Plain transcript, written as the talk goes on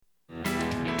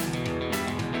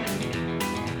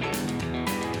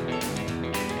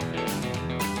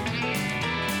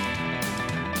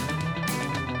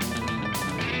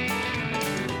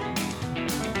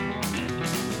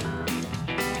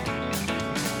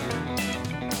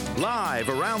Live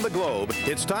around the globe,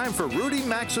 it's time for Rudy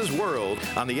Maxa's World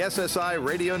on the SSI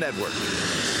Radio Network.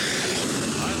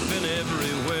 I've been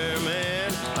everywhere,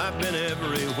 man. I've been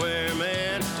everywhere,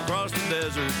 man. Across the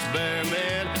deserts bare,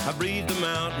 man. I breathe the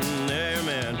mountain air,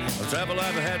 man. Of travel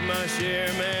I've had my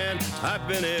share, man. I've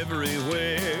been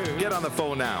everywhere. Get on the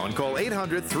phone now and call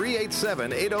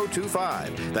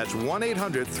 800-387-8025. That's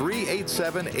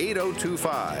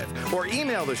 1-800-387-8025. Or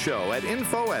email the show at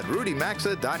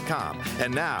info@rudymaxa.com.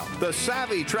 And now, the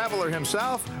savvy traveler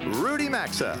himself, Rudy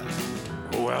Maxa.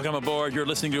 Welcome aboard. You're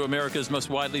listening to America's most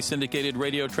widely syndicated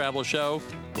radio travel show.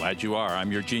 Glad you are. I'm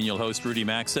your genial host, Rudy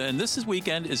Maxa, and this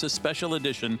weekend is a special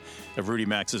edition of Rudy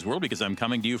Maxa's World because I'm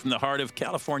coming to you from the heart of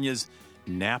California's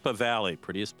Napa Valley,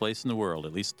 prettiest place in the world,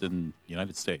 at least in the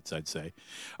United States, I'd say.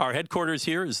 Our headquarters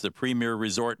here is the premier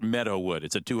resort Meadowood.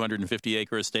 It's a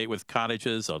 250-acre estate with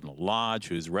cottages, a lodge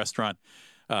whose restaurant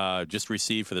just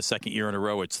received for the second year in a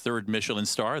row its third Michelin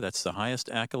star. That's the highest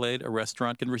accolade a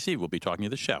restaurant can receive. We'll be talking to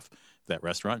the chef of that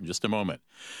restaurant in just a moment.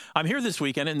 I'm here this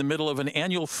weekend in the middle of an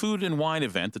annual food and wine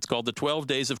event that's called the 12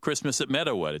 Days of Christmas at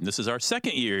Meadowood. And this is our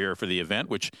second year here for the event,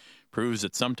 which proves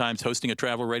that sometimes hosting a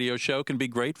travel radio show can be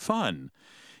great fun.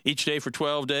 Each day for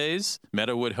 12 days,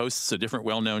 Meadowood hosts a different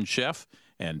well-known chef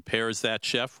and pairs that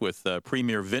chef with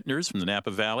premier vintners from the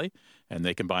Napa Valley, and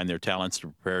they combine their talents to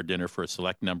prepare dinner for a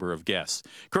select number of guests.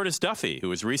 Curtis Duffy, who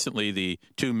was recently the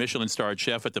 2 Michelin-starred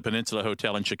chef at the Peninsula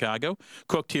Hotel in Chicago,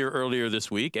 cooked here earlier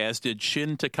this week, as did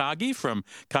Shin Takagi from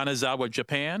Kanazawa,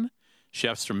 Japan.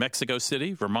 Chefs from Mexico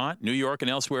City, Vermont, New York, and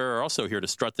elsewhere are also here to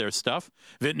strut their stuff.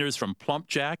 Vintners from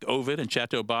Plumpjack, Ovid, and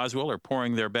Chateau Boswell are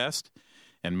pouring their best.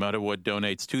 And Meadowood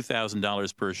donates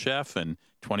 $2,000 per chef and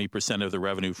 20% of the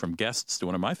revenue from guests to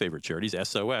one of my favorite charities,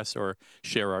 SOS, or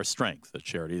Share Our Strength, a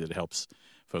charity that helps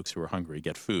folks who are hungry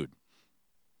get food.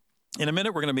 In a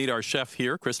minute, we're going to meet our chef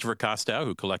here, Christopher Costow,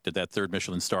 who collected that third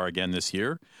Michelin star again this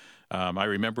year. I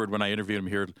remembered when I interviewed him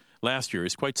here last year,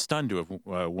 he's quite stunned to have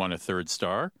won a third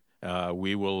star.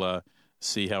 We will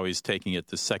see how he's taking it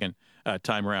the second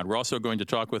time around. We're also going to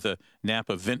talk with a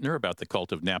Napa vintner about the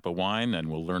cult of Napa wine,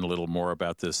 and we'll learn a little more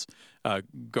about this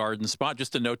garden spot.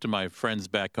 Just a note to my friends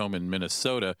back home in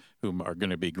Minnesota who are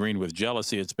going to be green with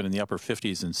jealousy. It's been in the upper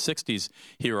 50s and 60s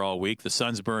here all week. The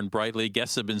sun's burned brightly.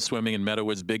 Guests have been swimming in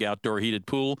Meadowood's big outdoor heated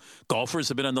pool. Golfers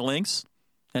have been on the links,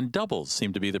 and doubles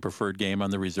seem to be the preferred game on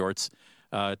the resort's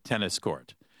tennis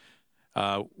court.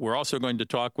 We're also going to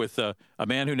talk with a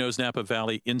man who knows Napa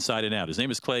Valley inside and out. His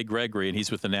name is Clay Gregory, and he's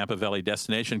with the Napa Valley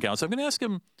Destination Council. I'm going to ask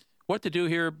him what to do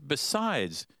here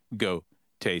besides go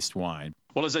taste wine.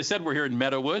 Well, as I said, we're here in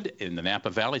Meadowood in the Napa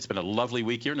Valley. It's been a lovely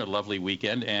week here and a lovely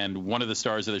weekend, and one of the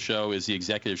stars of the show is the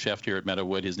executive chef here at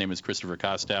Meadowood. His name is Christopher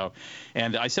Costow,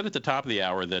 and I said at the top of the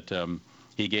hour that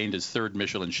he gained his third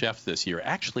Michelin chef this year.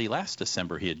 Actually, last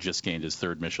December, he had just gained his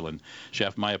third Michelin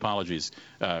chef. My apologies,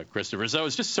 Christopher. So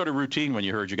it's just sort of routine when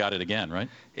you heard you got it again, right?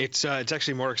 It's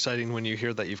actually more exciting when you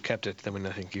hear that you've kept it than when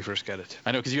I think you first got it.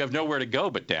 I know, because you have nowhere to go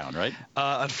but down, right?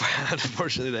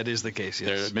 Unfortunately, that is the case,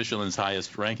 yes. Michelin's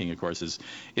highest ranking, of course, is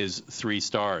 3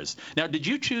 stars. Now, did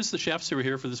you choose the chefs who were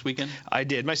here for this weekend? I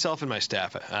did, myself and my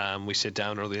staff. We sit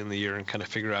down early in the year and kind of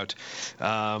figure out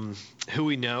who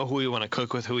we know, who we want to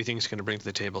cook with, who we think is going to bring to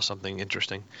the table something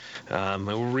interesting.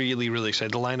 We're really, really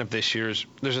excited. The lineup this year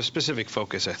there's a specific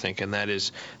focus, I think, and that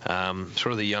is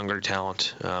sort of the younger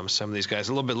talent. Some of these guys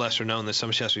a little bit lesser known than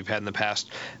some chefs we've had in the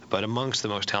past, but amongst the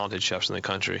most talented chefs in the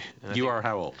country. You are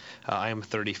how old? I am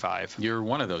 35. You're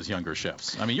one of those younger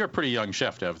chefs. I mean, you're a pretty young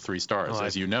chef to have 3 stars,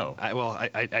 as you know.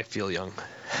 I feel young.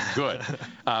 Good.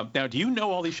 Now, do you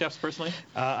know all these chefs personally?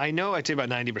 I know, I'd say about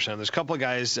 90%. There's a couple of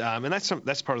guys, and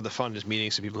that's part of the fun, is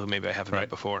meeting some people who maybe I haven't met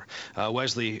before.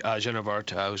 Wesley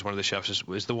Genevart, who's one of the chefs,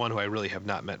 is the one who I really have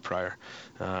not met prior,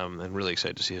 and really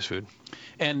excited to see his food.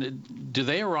 And do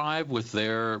they arrive with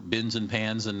their bins and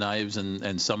pans and knives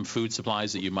and some food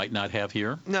supplies that you might not have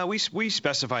here? No, we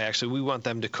specify, actually. We want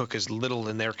them to cook as little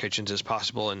in their kitchens as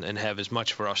possible and have as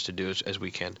much for us to do as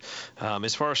we can.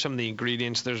 As far as some of the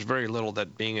ingredients, there's very little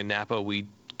that, being in Napa, we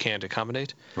can't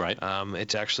accommodate. Right.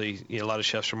 It's actually, a lot of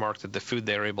chefs remark that the food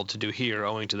they're able to do here,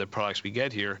 owing to the products we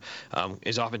get here,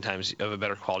 is oftentimes of a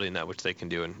better quality than that which they can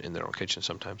do in their own kitchen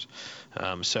sometimes.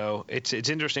 So it's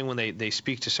interesting when they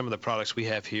speak to some of the products we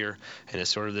have here, and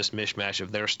it's sort of this mishmash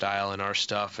of their style and our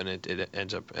stuff, and it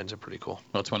ends up pretty cool.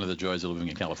 Well, it's one of the joys of living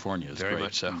in California. It's very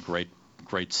much so.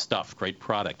 Great stuff, great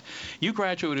product. You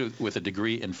graduated with a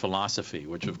degree in philosophy,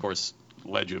 which of course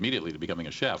led you immediately to becoming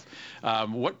a chef.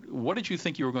 What did you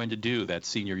think you were going to do that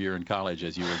senior year in college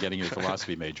as you were getting your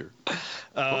philosophy major?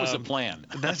 What was the plan?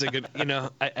 That's a good,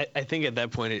 I think at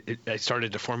that point I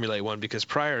started to formulate one, because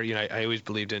prior, I always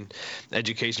believed in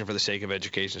education for the sake of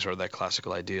education, sort of that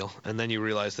classical ideal. And then you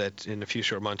realize that in a few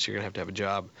short months you're going to have a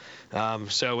job.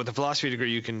 So with a philosophy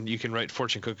degree, you can write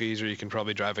fortune cookies, or you can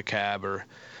probably drive a cab, or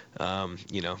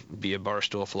be a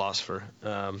barstool philosopher.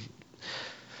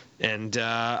 And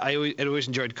I always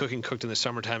enjoyed cooking. Cooked in the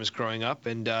summer times growing up,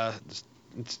 and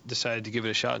decided to give it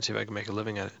a shot and see if I could make a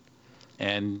living at it.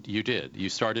 And you did. You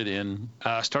started in?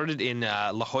 La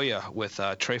Jolla with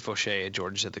Trey Fauché at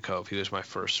George's at the Cove. He was my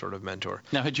first sort of mentor.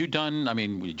 Now, did you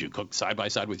cook side by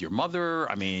side with your mother?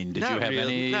 I mean, did you have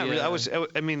any? Not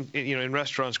really. In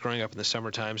restaurants growing up in the summer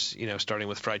times, starting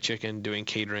with fried chicken, doing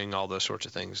catering, all those sorts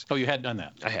of things. Oh, you had done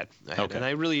that? I had. Okay. And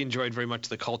I really enjoyed very much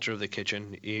the culture of the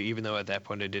kitchen, even though at that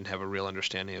point I didn't have a real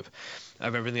understanding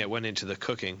of everything that went into the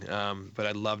cooking. But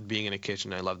I loved being in a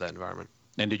kitchen. I loved that environment.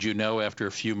 And did you know after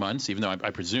a few months, even though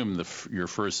I presume your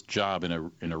first job in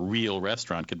a real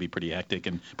restaurant could be pretty hectic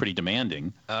and pretty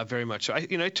demanding? Very much so.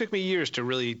 It took me years to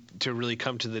really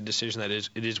come to the decision that it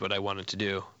is what I wanted to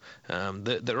do.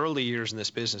 The early years in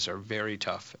this business are very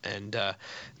tough, and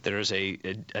there is a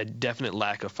definite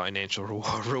lack of financial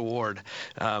reward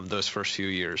those first few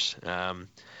years.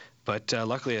 But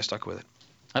luckily, I stuck with it.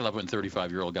 I love when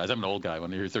 35-year-old guys. I'm an old guy. When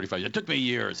you're 35, it took me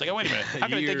years. I go, wait a minute. How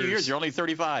can it take you years? You're only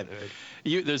 35.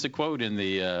 There's a quote in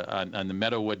the on the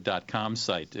Meadowood.com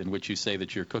site in which you say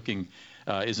that your cooking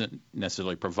isn't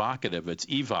necessarily provocative. It's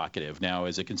evocative. Now,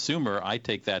 as a consumer, I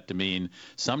take that to mean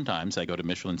sometimes I go to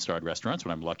Michelin-starred restaurants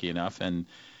when I'm lucky enough, and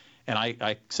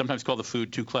I sometimes call the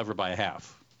food too clever by a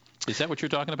half. Is that what you're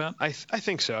talking about? I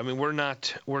think so.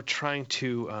 We're trying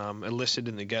to elicit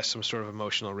in the guest some sort of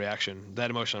emotional reaction. That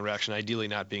emotional reaction ideally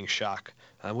not being shock.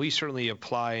 We certainly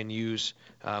apply and use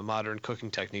modern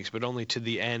cooking techniques, but only to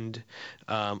the end,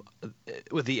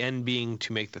 with the end being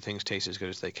to make the things taste as good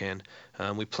as they can.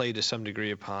 We play to some degree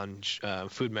upon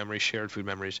food memories, shared food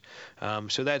memories.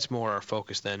 So that's more our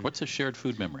focus then. What's a shared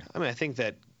food memory? I think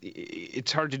that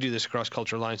it's hard to do this across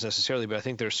cultural lines necessarily, but I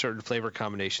think there's certain flavor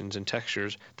combinations and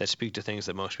textures that speak to things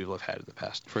that most people have had in the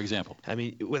past. For example?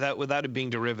 Without it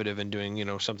being derivative and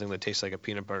doing, something that tastes like a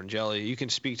peanut butter and jelly, you can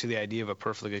speak to the idea of a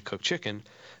perfectly cooked chicken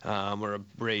or a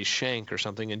braised shank or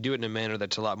something, and do it in a manner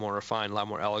that's a lot more refined, a lot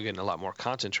more elegant, and a lot more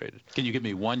concentrated. Can you give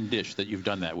me one dish that you've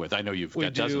done that with? I know you've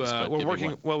got dozens,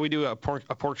 but we do a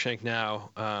pork shank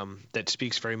now that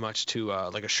speaks very much to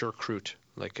like a charcroute,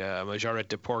 like a jarret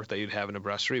de pork that you'd have in a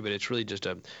brasserie, but it's really just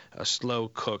a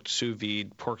slow-cooked sous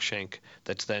vide pork shank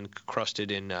that's then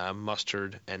crusted in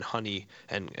mustard and honey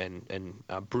and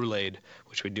bruleed,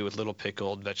 which we do with little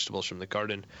pickled vegetables from the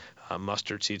garden,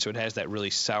 mustard seed. So it has that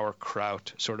really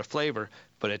sauerkraut sort of flavor,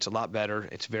 but it's a lot better.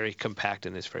 It's very compact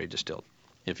and it's very distilled.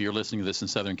 If you're listening to this in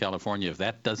Southern California, if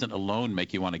that doesn't alone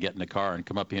make you want to get in the car and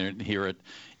come up here and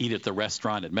eat at the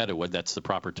restaurant at Meadowood, that's the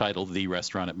proper title, The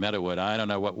Restaurant at Meadowood, I don't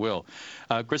know what will.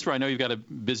 Christopher, I know you've got a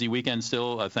busy weekend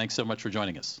still. Thanks so much for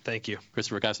joining us. Thank you.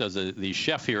 Christopher Costa is the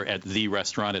chef here at The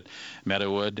Restaurant at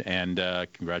Meadowood, and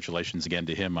congratulations again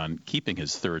to him on keeping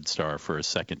his third star for a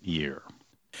second year.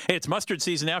 Hey, it's mustard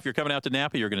season now. If you're coming out to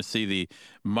Napa, you're going to see the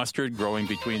mustard growing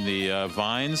between the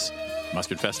vines.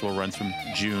 Mustard Festival runs from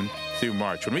June through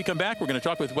March. When we come back, we're going to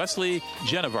talk with Wesley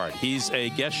Genevard. He's a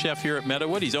guest chef here at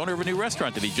Meadowood. He's owner of a new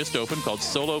restaurant that he just opened called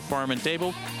Solo Farm and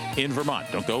Table in Vermont.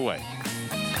 Don't go away.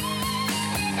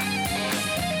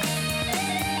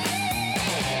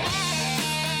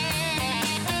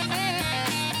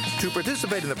 To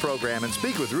participate in the program and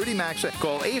speak with Rudy Maxa,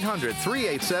 call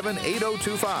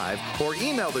 800-387-8025 or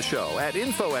email the show at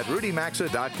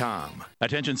info@rudymaxa.com.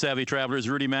 Attention savvy travelers,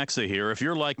 Rudy Maxa here. If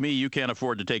you're like me, you can't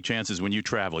afford to take chances when you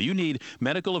travel. You need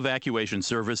medical evacuation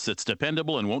service that's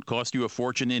dependable and won't cost you a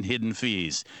fortune in hidden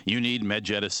fees. You need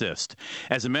MedJet Assist.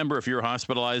 As a member, if you're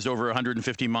hospitalized over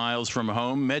 150 miles from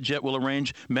home, MedJet will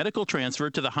arrange medical transfer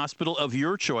to the hospital of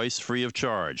your choice free of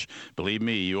charge. Believe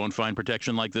me, you won't find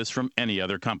protection like this from any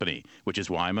other company, which is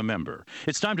why I'm a member.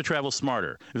 It's time to travel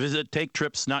smarter. Visit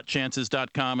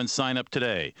TakeTripsNotChances.com and sign up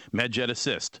today. MedJet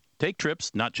Assist. Take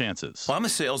trips, not chances. Well, I'm a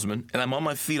salesman, and I'm on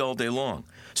my feet all day long,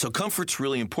 so comfort's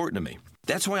really important to me.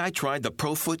 That's why I tried the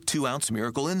ProFoot 2-ounce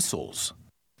Miracle insoles.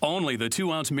 Only the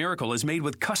 2-ounce Miracle is made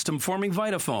with custom-forming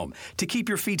Vitafoam to keep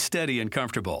your feet steady and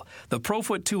comfortable. The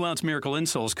ProFoot 2-ounce Miracle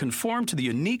insoles conform to the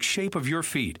unique shape of your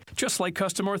feet, just like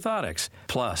custom orthotics.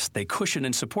 Plus, they cushion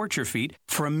and support your feet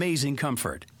for amazing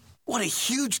comfort. What a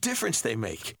huge difference they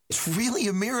make. It's really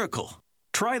a miracle.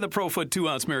 Try the ProFoot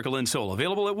 2-ounce Miracle Insole,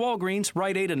 available at Walgreens,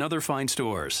 Rite Aid, and other fine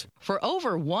stores. For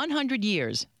over 100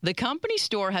 years, the company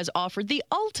store has offered the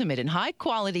ultimate in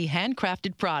high-quality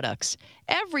handcrafted products.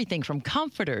 Everything from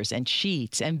comforters and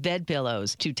sheets and bed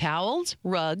pillows to towels,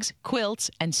 rugs,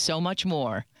 quilts, and so much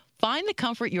more. Find the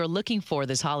comfort you're looking for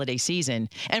this holiday season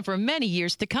and for many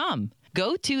years to come.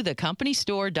 Go to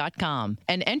thecompanystore.com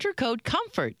and enter code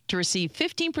COMFORT to receive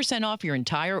 15% off your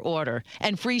entire order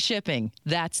and free shipping.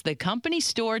 That's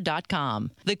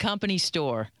thecompanystore.com. The Company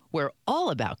Store. We're all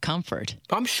about comfort.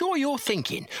 I'm sure you're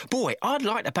thinking, boy, I'd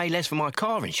like to pay less for my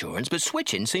car insurance, but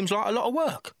switching seems like a lot of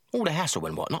work. All the hassle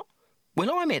and whatnot.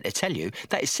 Well, I'm here to tell you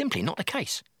that is simply not the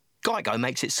case. Geico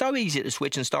makes it so easy to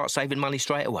switch and start saving money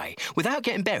straight away without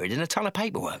getting buried in a ton of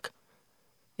paperwork.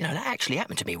 You know, that actually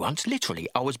happened to me once. Literally,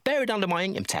 I was buried under my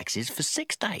income taxes for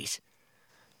 6 days.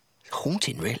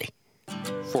 Haunting, really.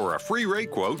 For a free rate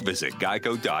quote, visit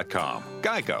geico.com.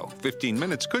 Geico, 15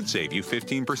 minutes could save you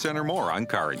 15% or more on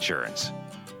car insurance.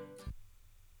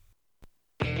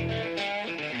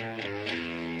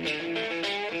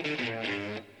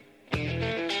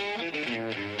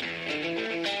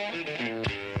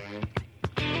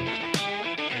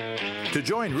 To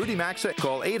join Rudy Maxa,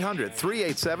 call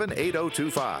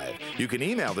 800-387-8025. You can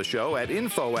email the show at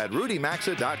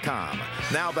info@rudymaxa.com.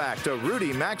 Now back to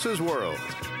Rudy Maxa's World.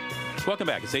 Welcome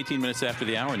back. It's 18 minutes after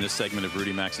the hour, and this segment of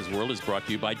Rudy Maxa's World is brought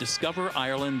to you by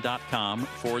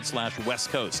discoverireland.com/West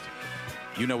Coast.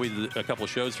 You know, we did a couple of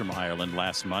shows from Ireland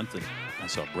last month, and I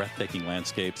saw breathtaking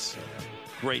landscapes,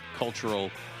 great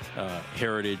cultural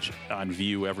heritage on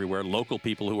view everywhere, local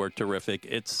people who are terrific.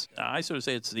 I sort of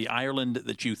say it's the Ireland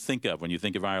that you think of when you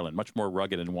think of Ireland, much more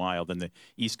rugged and wild than the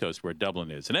East Coast where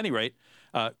Dublin is. At any rate,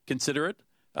 consider it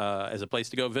as a place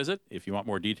to go visit. If you want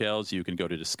more details, you can go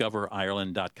to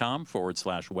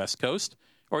discoverireland.com/West Coast,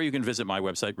 or you can visit my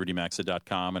website,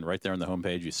 rudymaxa.com, and right there on the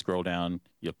homepage, you scroll down,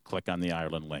 you'll click on the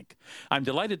Ireland link. I'm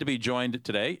delighted to be joined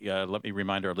today. Let me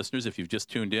remind our listeners, if you've just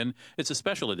tuned in, it's a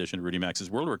special edition of Rudy Maxa's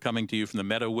World. We're coming to you from the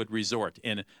Meadowood Resort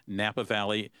in Napa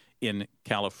Valley in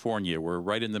California. We're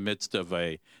right in the midst of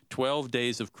a 12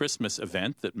 Days of Christmas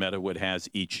event that Meadowood has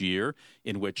each year,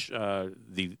 in which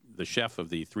the chef of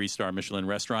the 3-star Michelin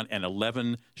restaurant and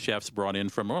 11 chefs brought in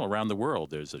from all around the world.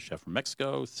 There's a chef from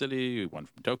Mexico City, one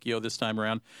from Tokyo this time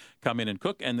around, come in and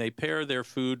cook, and they pair their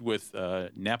food with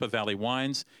Napa Valley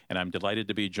wines. And I'm delighted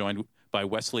to be joined by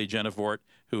Wesley Genevort,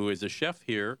 who is a chef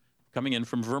here coming in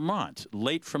from Vermont,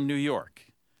 late from New York.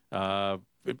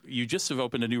 You just have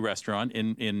opened a new restaurant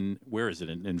in where is it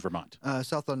in Vermont?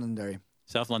 South Londonderry.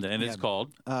 South London, and it's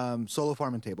called? Solo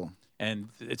Farm and Table. And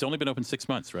it's only been open 6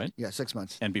 months, right? Yeah, 6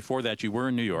 months. And before that, you were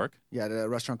in New York? Yeah, at a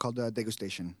restaurant called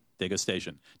Degustation.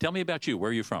 Degustation. Tell me about you. Where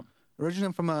are you from? Originally,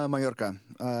 I'm from Mallorca.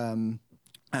 I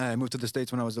moved to the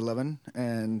States when I was 11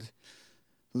 and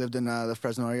lived in the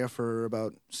Fresno area for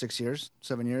about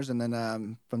 7 years. And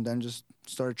then from then, just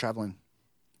started traveling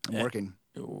and working.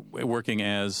 Working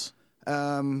as?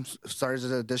 Started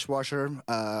as a dishwasher.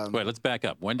 Wait, let's back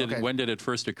up. When did it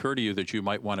first occur to you that you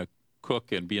might want to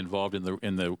cook and be involved in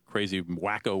the crazy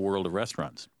wacko world of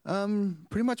restaurants?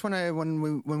 Pretty much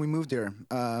when we moved here.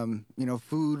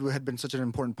 Food had been such an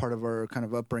important part of our kind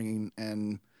of upbringing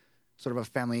and sort of a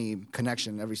family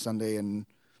connection every Sunday and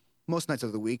most nights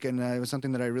of the week, and it was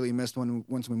something that I really missed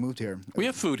once we moved here. We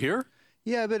have food here.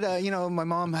 Yeah, but my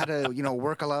mom had to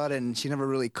work a lot, and she never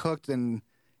really cooked, and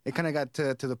it kind of got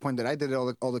to the point that I did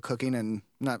all the cooking, and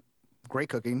not great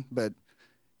cooking, but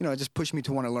it just pushed me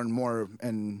to want to learn more.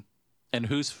 And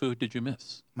whose food did you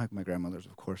miss? My grandmother's,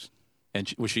 of course.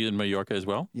 And was she in Mallorca as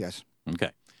well? Yes.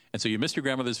 Okay. And so you missed your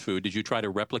grandmother's food. Did you try to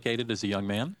replicate it as a young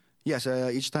man? Yes.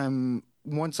 Each time,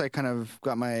 once I kind of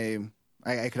got I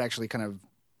could actually kind of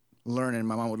learn, and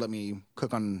my mom would let me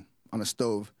cook on a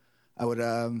stove, I would,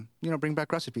 bring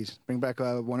back recipes, bring back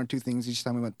 1 or 2 things each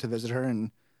time we went to visit her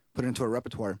and put it into a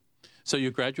repertoire. So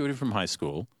you graduated from high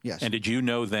school. Yes. And did you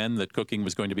know then that cooking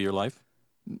was going to be your life?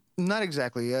 Not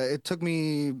exactly. It took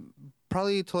me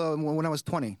probably till when I was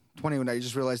 20 when I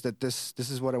just realized that this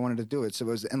is what I wanted to do. It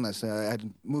was endless. I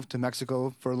had moved to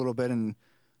Mexico for a little bit and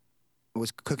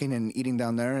was cooking and eating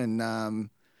down there, and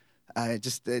I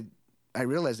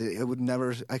realized that it would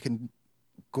never. I can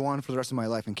go on for the rest of my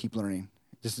life and keep learning.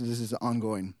 This is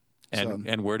ongoing.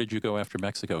 And where did you go after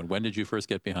Mexico? And when did you first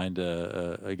get behind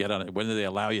get on it? When did they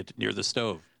allow you near the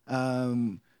stove?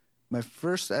 My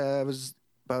first I was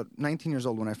about 19 years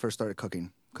old when I first started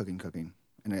cooking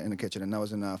in a kitchen, and that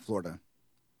was in Florida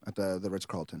at the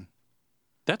Ritz-Carlton.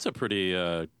 That's a pretty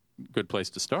good place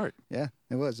to start. Yeah,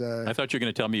 it was. I thought you were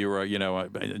going to tell me you were,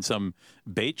 in some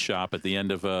bait shop at the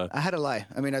end of. I had to lie.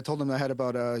 I mean, I told them I had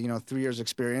about 3 years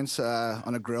experience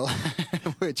on a grill,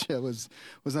 which was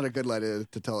not a good lie to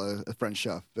tell a French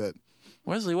chef. But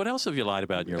Wesley, what else have you lied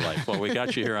about in your life? Well, we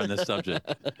got you here on this subject.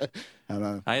 I don't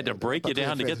know. I had to break you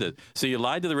down to get this. So you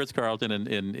lied to the Ritz-Carlton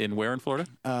in where in Florida?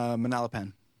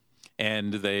 Manalapan.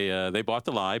 And they bought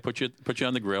the lie, put you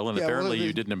on the grill, and apparently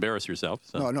you didn't embarrass yourself.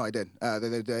 So. No, I did.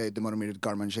 They demoted me to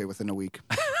garde manger within a week.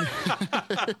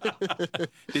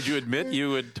 Did you admit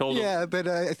you had told them? Yeah, but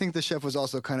I think the chef was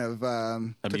also kind of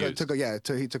he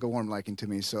took a warm liking to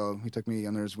me, so he took me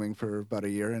under his wing for about a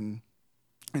year and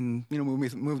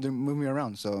moved me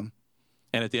around. So.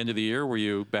 And at the end of the year, were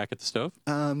you back at the stove?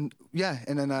 Yeah,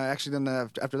 and then after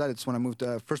that, it's when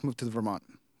I first moved to Vermont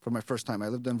for my first time. I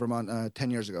lived in Vermont 10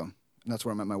 years ago. And that's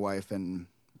where I met my wife and.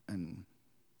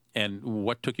 And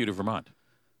what took you to Vermont?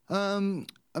 I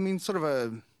mean, sort of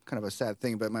a kind of a sad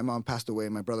thing, but my mom passed away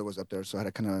and my brother was up there, so I had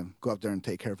to kind of go up there and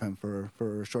take care of him for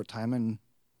a short time. And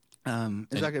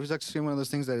it was actually one of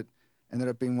those things that ended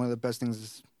up being one of the best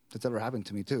things that's ever happened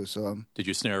to me too. So. Did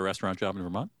you snare a restaurant job in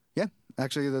Vermont? Yeah,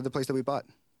 actually, the place that we bought.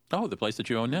 Oh, the place that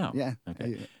you own now. Yeah.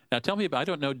 Okay. Now tell me about. I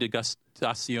don't know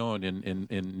Degustation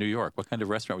in New York. What kind of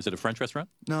restaurant was it? A French restaurant?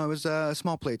 No, it was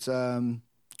small plates.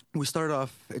 We started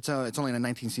off. It's only a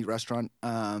 19-seat restaurant.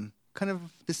 Kind of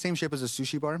the same shape as a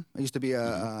sushi bar. It used to be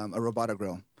a Robata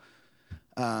grill.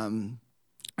 And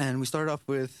we started off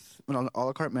with an a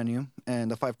la carte menu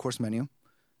and a 5-course menu,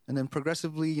 and then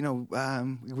progressively,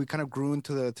 we kind of grew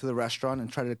into the restaurant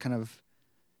and tried to kind of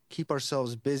keep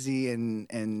ourselves busy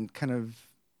and kind of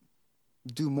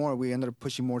do more. We ended up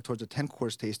pushing more towards a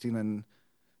 10-course tasting, and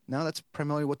now that's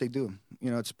primarily what they do.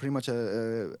 It's pretty much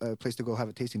a place to go have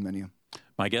a tasting menu.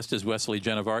 My guest is Wesley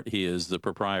Genevart. He is the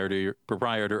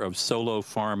proprietor of Solo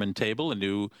Farm and Table, a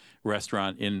new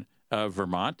restaurant in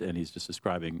Vermont, and he's just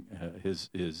describing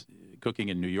his cooking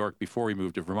in New York before he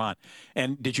moved to Vermont.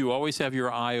 And did you always have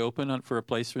your eye open for a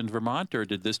place in Vermont, or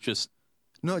did this just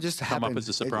No, it just come happened. up as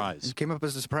a surprise? It came up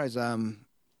as a surprise.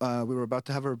 We were about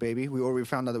to have our baby. We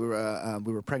found out that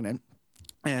we were pregnant,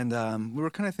 and we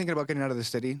were kind of thinking about getting out of the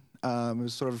city. It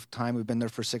was sort of time. We've been there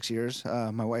for 6 years.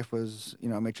 My wife was,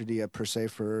 a maitre d' per se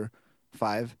for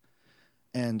 5,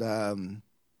 and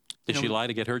did she lie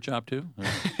to get her job too?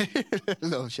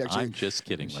 No, she actually. I'm just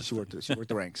kidding. She worked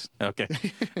the ranks. Okay,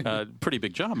 pretty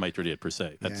big job, maitre d' per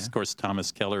se. That's of course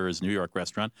Thomas Keller's New York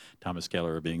restaurant. Thomas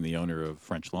Keller being the owner of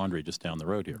French Laundry just down the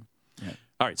road here. Yeah.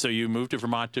 All right, so you moved to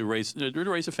Vermont to raise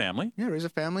a family. Yeah, raise a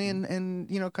family and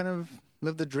kind of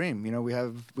live the dream.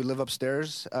 We live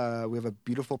upstairs. We have a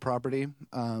beautiful property.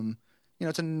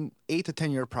 It's an 8 to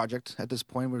 10 year project at this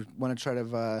point. We want to try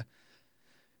to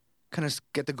kind of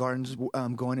get the gardens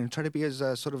going and try to be as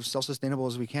sort of self-sustainable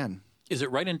as we can. Is it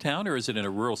right in town or is it in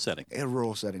a rural setting? A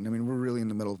rural setting. I mean, we're really in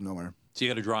the middle of nowhere. So you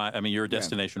got to drive. I mean, you're a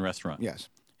destination restaurant. Yes.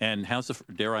 And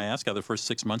dare I ask, how the first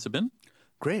 6 months have been?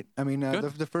 Great. I mean,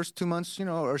 the first 2 months,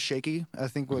 are shaky, I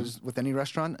think, was with any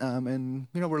restaurant. And,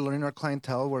 we're learning our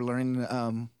clientele. We're learning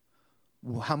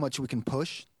how much we can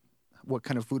push, what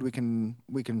kind of food we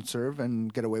can serve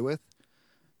and get away with.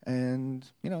 And,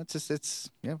 it's.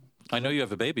 I know you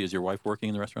have a baby. Is your wife working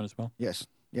in the restaurant as well? Yes.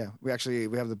 Yeah. We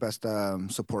have the best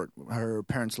support. Her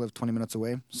parents live 20 minutes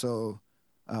away. So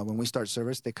when we start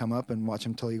service, they come up and watch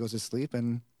him till he goes to sleep,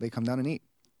 and they come down and eat.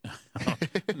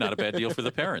 Not a bad deal for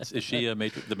the parents. Is she the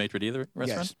maitre d' of the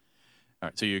restaurant? Yes. All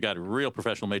right, so you got a real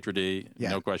professional maitre d',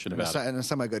 no question about it. And a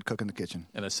semi-good cook in the kitchen.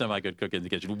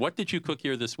 What did you cook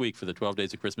here this week for the 12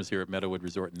 Days of Christmas here at Meadowood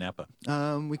Resort in Napa?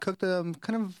 We cooked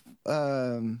kind of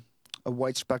a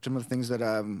wide spectrum of things that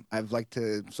I've liked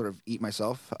to sort of eat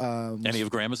myself. Any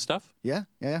of Grandma's stuff? Yeah.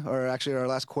 Or actually, our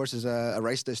last course is a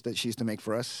rice dish that she used to make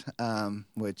for us,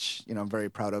 which I'm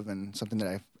very proud of and something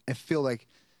that I feel like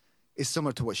is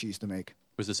similar to what she used to make.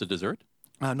 Was this a dessert?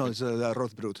 No, it's a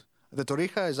arroz brut. The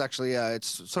torrija is actually it's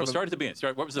sort of. Start at the beginning.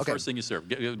 What was the first thing you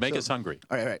served? Make us hungry.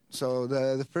 All right. So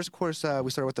the first course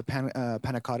we started with the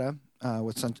panna cotta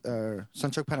with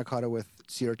sunchoke panna cotta with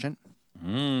sea urchin.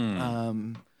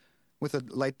 With a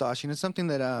light dashi. And it's something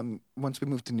that once we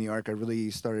moved to New York, I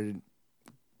really started,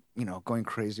 going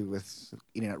crazy with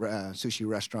eating at sushi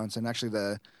restaurants. And actually,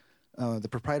 the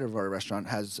proprietor of our restaurant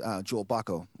has Jewel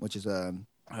Bacco, which is an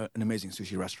amazing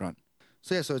sushi restaurant.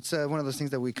 So it's one of those things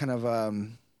that we kind of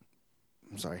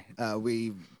I'm sorry.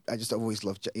 I just always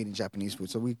loved eating Japanese food,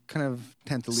 so we kind of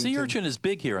tend to lean Sea urchin is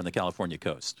big here on the California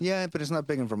coast. Yeah, but it's not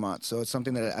big in Vermont, so it's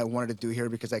something that I wanted to do here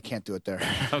because I can't do it there.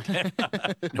 Okay.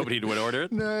 Nobody would order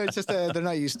it? No, it's just they're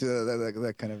not used to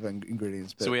that kind of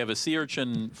ingredients. But So we have a sea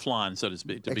urchin flan, so to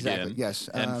speak, to begin. Yes.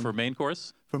 And for main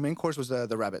course? For main course was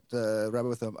the rabbit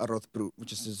with arroz brut,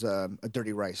 which is a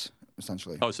dirty rice,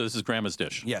 essentially. Oh, so this is Grandma's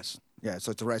dish. Yes. Yeah,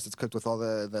 so it's a rice that's cooked with all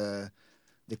the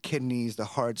kidneys, the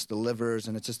hearts, the livers,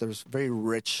 and it's just there's very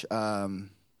rich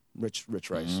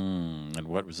rice. And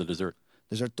what was the dessert?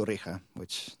 Dessert torrija,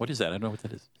 which... What is that? I don't know what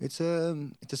that is. It's a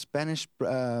Spanish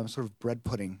sort of bread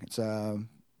pudding. It's a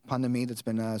pan de mie that's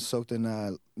been soaked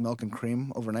in milk and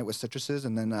cream overnight with citruses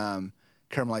and then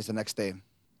caramelized the next day.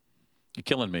 You're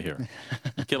killing me here.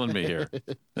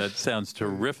 That sounds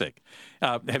terrific.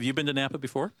 Have you been to Napa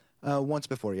before? Once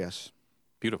before, yes.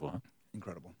 Beautiful, huh?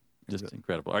 Incredible. Just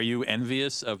incredible. Are you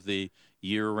envious of the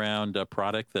year-round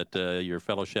product that your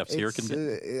fellow chefs here can get?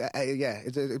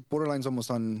 It borderline's almost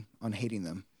on hating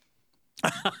them.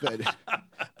 But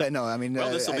no, I mean... Well,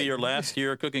 this will be your last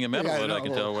year cooking in Meadowwood, I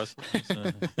can tell, Wesley.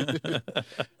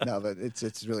 No, but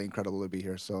it's really incredible to be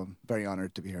here, so I'm very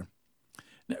honored to be here.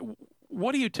 Now,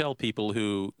 what do you tell people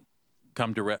who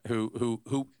come to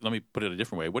who? Let me put it a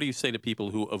different way. What do you say to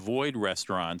people who avoid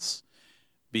restaurants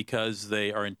because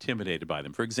they are intimidated by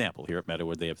them? For example, here at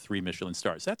Meadowwood, they have 3 Michelin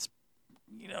stars. That's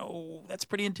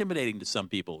pretty intimidating to some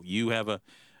people. You have a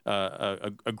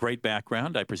great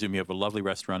background. I presume you have a lovely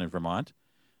restaurant in Vermont.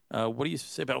 What do you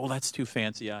say about? Well, that's too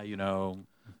fancy.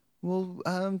 Well,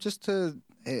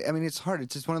 it's hard.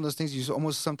 It's just one of those things you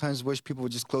almost sometimes wish people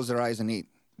would just close their eyes and eat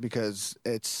because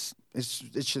that's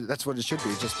what it should be.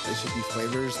 It should be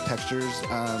flavors, textures,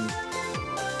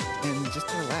 and just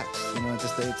to relax.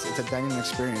 It's a dining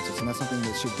experience. It's not something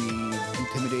that should be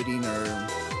intimidating or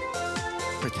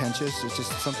pretentious. It's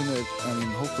just something that,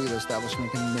 hopefully the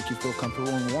establishment can make you feel comfortable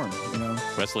and warm,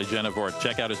 Wesley Genevort,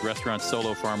 check out his restaurant,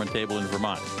 Solo Farm and Table in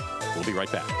Vermont. We'll be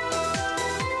right back.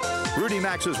 Rudy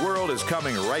Maxa's World is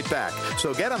coming right back,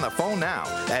 so get on the phone now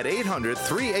at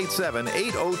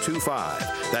 800-387-8025.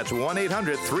 That's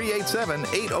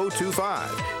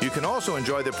 1-800-387-8025. You can also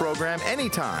enjoy the program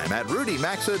anytime at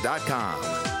rudymaxa.com.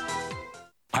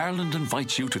 Ireland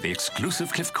invites you to the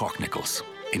exclusive Cliff Corknickles.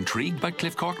 Intrigued by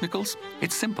Cliff Corknickles?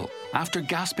 It's simple. After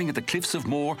gasping at the cliffs of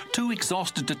Moher, too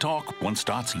exhausted to talk, one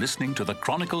starts listening to the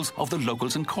chronicles of the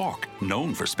locals in Cork,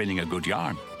 known for spinning a good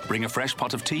yarn. Bring a fresh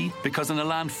pot of tea, because in a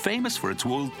land famous for its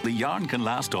wool, the yarn can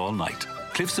last all night.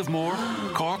 Cliffs of Moher,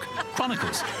 Cork,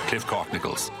 Chronicles, Cliff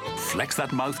Corknickles. Flex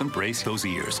that mouth and brace those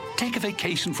ears. Take a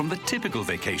vacation from the typical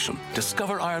vacation.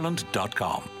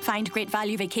 DiscoverIreland.com. Find great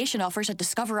value vacation offers at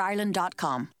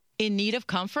DiscoverIreland.com. In need of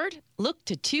comfort? Look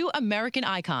to 2 American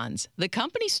icons, the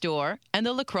Company Store and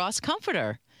the Lacrosse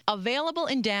Comforter. Available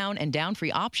in down and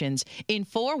down-free options in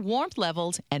 4 warmth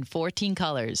levels and 14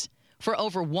 colors. For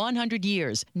over 100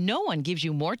 years, no one gives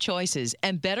you more choices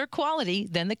and better quality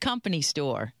than the Company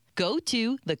Store. Go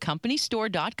to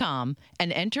thecompanystore.com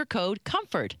and enter code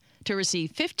COMFORT to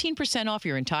receive 15% off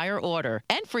your entire order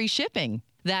and free shipping.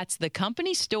 That's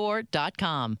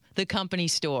thecompanystore.com. The Company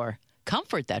Store.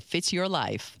 Comfort that fits your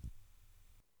life.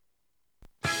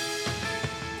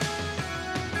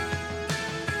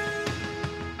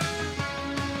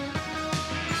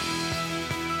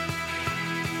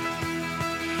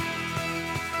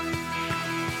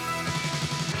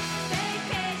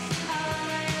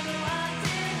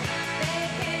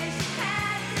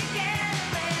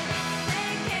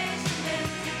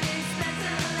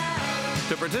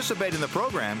 To participate in the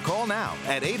program, call now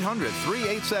at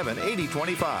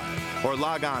 800-387-8025 or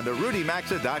log on to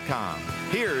rudymaxa.com.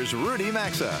 Here's Rudy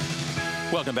Maxa.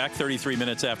 Welcome back, 33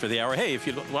 minutes after the hour. Hey, if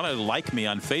you want to like me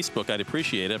on Facebook, I'd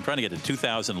appreciate it. I'm trying to get to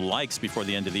 2,000 likes before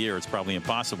the end of the year. It's probably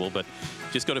impossible, but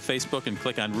just go to Facebook and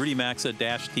click on Rudy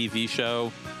Maxa-TV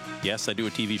show. Yes, I do a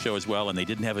TV show as well, and they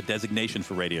didn't have a designation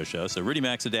for radio show. So Rudy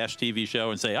Maxa-TV show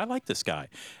and say, I like this guy.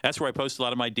 That's where I post a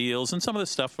lot of my deals and some of the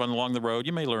stuff along the road.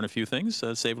 You may learn a few things,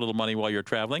 save a little money while you're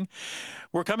traveling.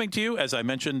 We're coming to you, as I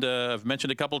mentioned, I've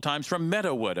mentioned a couple of times, from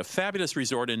Meadowwood, a fabulous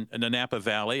resort in the Napa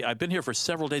Valley. I've been here for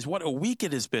several days. What a week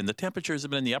it has been. The temperatures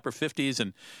have been in the upper 50s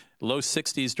and low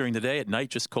 60s during the day. At night,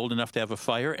 just cold enough to have a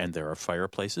fire. And there are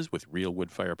fireplaces with real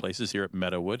wood fireplaces here at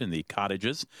Meadowwood in the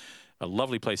cottages. A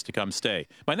lovely place to come stay.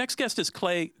 My next guest is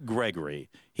Clay Gregory.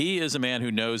 He is a man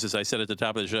who knows, as I said at the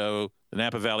top of the show, the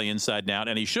Napa Valley inside and out,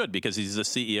 and he should, because he's the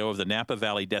CEO of the Napa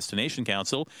Valley Destination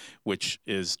Council, which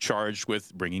is charged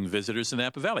with bringing visitors to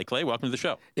Napa Valley. Clay, welcome to the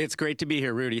show. It's great to be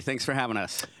here, Rudy. Thanks for having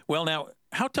us. Well, now,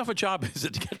 How tough a job is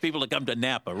it to get people to come to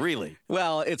Napa, really?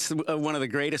 Well, it's one of the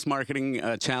greatest marketing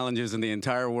challenges in the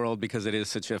entire world because it is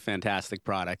such a fantastic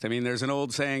product. I mean, there's an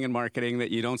old saying in marketing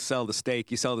that you don't sell the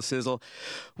steak, you sell the sizzle.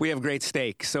 We have great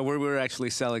steak, so we're actually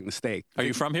selling the steak. Are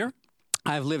you from here?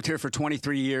 I've lived here for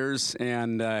 23 years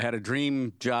and had a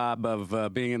dream job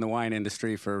of being in the wine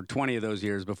industry for 20 of those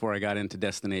years before I got into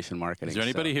destination marketing. Is there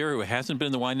anybody here who hasn't been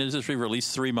in the wine industry for at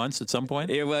least 3 months at some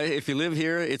point? If you live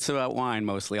here, it's about wine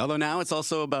mostly. Although now it's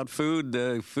also about food.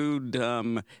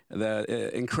 The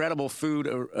incredible food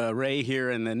array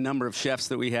here and the number of chefs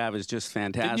that we have is just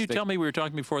fantastic. Didn't you tell me, we were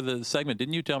talking before the segment,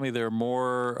 didn't you tell me there are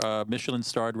more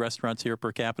Michelin-starred restaurants here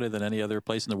per capita than any other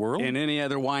place in the world? In any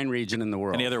other wine region in the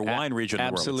world. Any other wine region in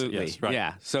the world. Absolutely. Yes, right.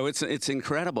 Yeah. So it's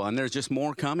incredible, and there's just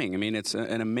more coming. I mean, it's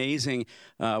an amazing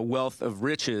wealth of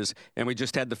riches, and we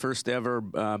just had the first ever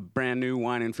brand new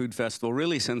wine and food festival,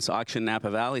 really since Auction Napa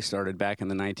Valley started back in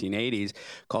the 1980s,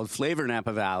 called Flavor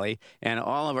Napa Valley, and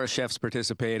all of our chefs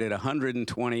participated.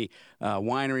 120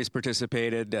 wineries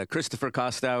participated. Christopher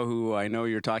Costow, who I know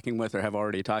you're talking with or have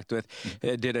already talked with,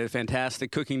 did a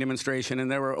fantastic cooking demonstration,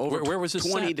 and there were over where was this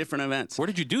 20 different events. Where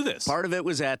did you do this? Part of it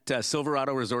was at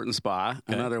Silverado Resort and Spa,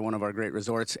 another one of our great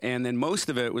resorts, and then most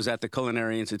of it was at the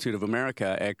Culinary Institute of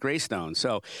America at Greystone.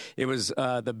 So it was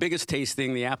the biggest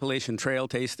tasting, the Appalachian Trail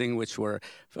tasting, which were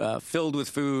filled with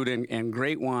food and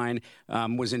great wine,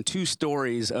 was in 2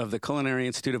 stories of the Culinary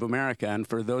Institute of America. And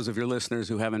for those of your listeners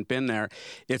who haven't been there,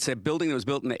 it's a building that was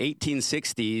built in the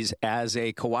 1860s as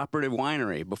a cooperative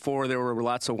winery. Before there were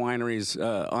lots of wineries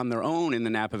on their own in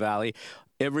the Napa Valley.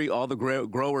 All the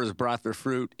growers brought their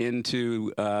fruit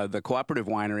into the cooperative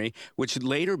winery, which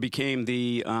later became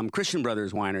the Christian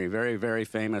Brothers Winery, very, very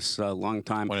famous, long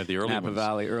time. One of the early Napa ones.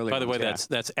 Valley early. By the way, ones,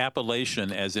 that's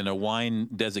Appalachian, as in a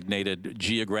wine-designated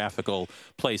geographical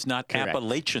place, not Correct.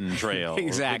 Appalachian Trail.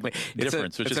 Exactly.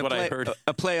 Difference, which is what I heard.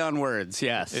 A play on words,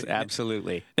 yes,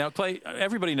 absolutely. Now, Clay,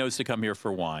 everybody knows to come here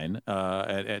for wine,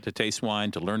 to taste wine,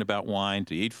 to learn about wine,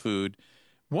 to eat food.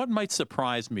 What might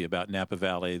surprise me about Napa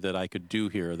Valley that I could do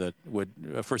here that would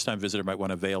a first-time visitor might want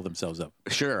to avail themselves of?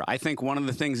 Sure. I think one of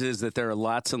the things is that there are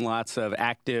lots and lots of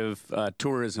active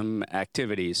tourism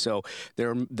activities. So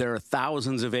there are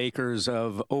thousands of acres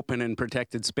of open and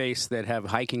protected space that have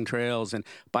hiking trails and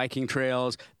biking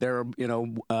trails. There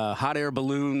are, hot air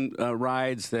balloon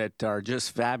rides that are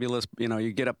just fabulous.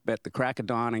 You get up at the crack of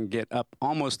dawn and get up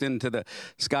almost into the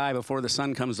sky before the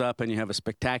sun comes up, and you have a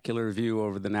spectacular view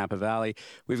over the Napa Valley.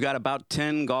 We've got about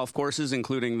 10 golf courses,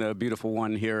 including the beautiful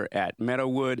one here at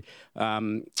Meadowood.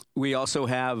 We also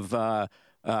have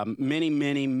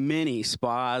many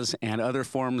spas and other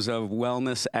forms of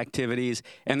wellness activities.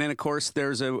 And then, of course,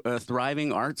 there's a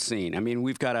thriving art scene. I mean,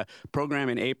 we've got a program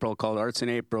in April called Arts in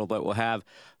April that will have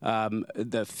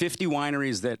the 50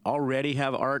 wineries that already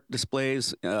have art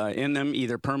displays in them,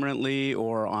 either permanently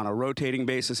or on a rotating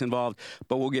basis involved.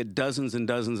 But we'll get dozens and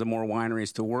dozens of more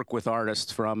wineries to work with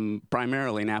artists from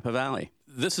primarily Napa Valley.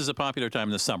 This is a popular time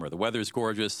in the summer. The weather's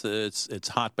gorgeous. It's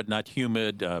hot but not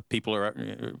humid.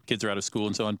 Kids are out of school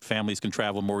and so on. Families can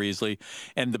travel more easily.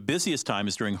 And the busiest time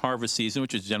is during harvest season,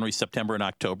 which is generally September and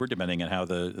October, depending on how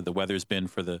the weather's been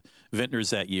for the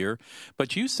vintners that year.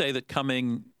 But you say that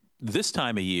coming this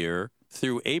time of year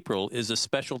through April is a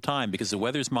special time because the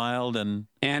weather's mild and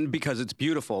because it's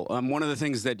beautiful. One of the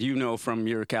things that you know from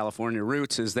your California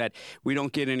roots is that we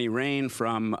don't get any rain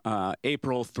from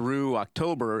April through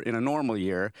October in a normal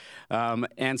year.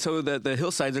 And so the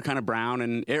hillsides are kind of brown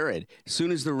and arid. As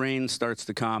soon as the rain starts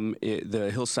to come,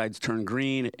 the hillsides turn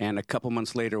green, and a couple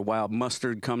months later, wild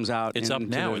mustard comes out. It's up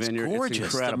now. It's gorgeous.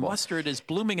 It's incredible. The mustard is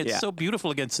blooming. It's so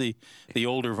beautiful against the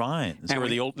older vines, and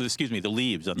the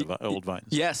leaves on the old vines.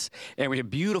 Yes. And we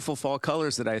have beautiful fall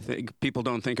colors that I think people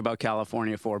don't think about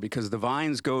California for, because the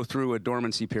vines go through a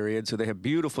dormancy period, so they have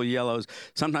beautiful yellows,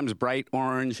 sometimes bright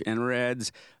orange and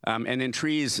reds, and then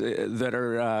trees that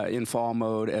are in fall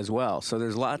mode as well. So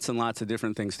there's lots and lots of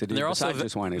different things to do besides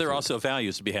just wine. There are also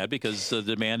values to be had because the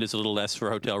demand is a little less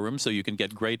for hotel rooms, so you can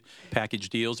get great package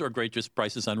deals or great just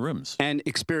prices on rooms. And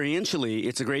experientially,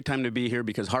 it's a great time to be here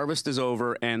because harvest is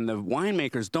over, and the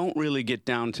winemakers don't really get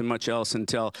down to much else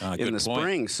until in the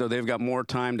spring, so they've got more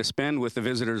time to spend with the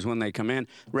visitors when they come in.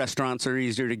 Restaurants are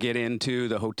easier to get into.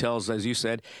 The hotels, as you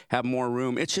said, have more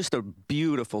room. It's just a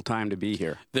beautiful time to be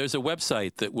here. There's a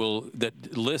website that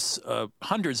lists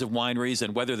hundreds of wineries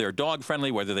and whether they're dog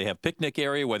friendly, whether they have picnic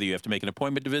area, whether you have to make an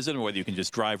appointment to visit, or whether you can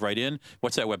just drive right in.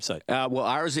 What's that website? Well,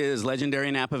 ours is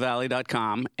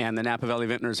legendarynapavalley.com, and the Napa Valley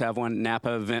Vintners have one,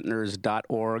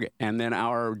 napavintners.org, and then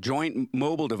our joint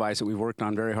mobile device that we've worked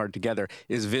on very hard together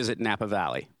is Visit Napa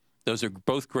Valley. Those are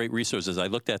both great resources. I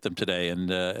looked at them today, and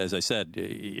as I said,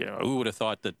 who would have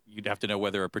thought that you'd have to know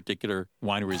whether a particular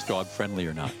winery is dog-friendly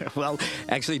or not? Well,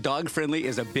 actually, dog-friendly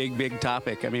is a big, big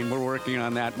topic. I mean, we're working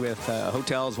on that with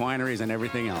hotels, wineries, and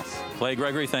everything else. Clay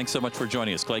Gregory, thanks so much for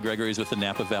joining us. Clay Gregory is with the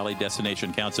Napa Valley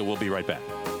Destination Council. We'll be right back.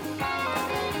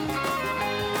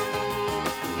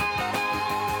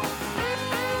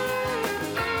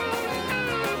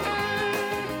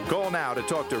 Call now to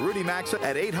talk to Rudy Maxa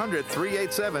at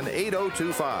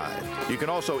 800-387-8025. You can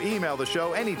also email the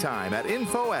show anytime at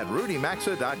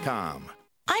info@rudymaxa.com.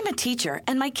 I'm a teacher,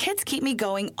 and my kids keep me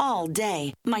going all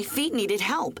day. My feet needed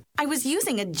help. I was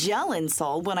using a gel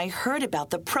insole when I heard about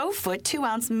the ProFoot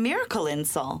 2-ounce Miracle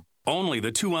insole. Only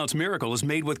the 2-ounce Miracle is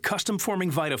made with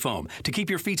custom-forming Vitafoam to keep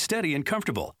your feet steady and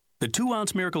comfortable. The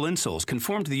 2-ounce Miracle insoles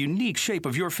conform to the unique shape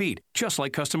of your feet, just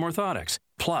like custom orthotics.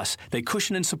 Plus, they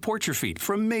cushion and support your feet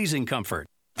for amazing comfort.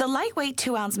 The lightweight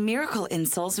 2-ounce Miracle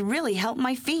insoles really help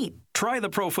my feet. Try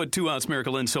the ProFoot 2-ounce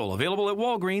Miracle insole, available at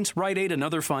Walgreens, Rite Aid, and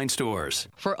other fine stores.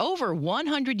 For over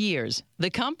 100 years,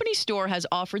 the company store has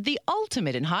offered the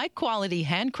ultimate in high-quality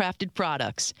handcrafted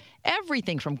products.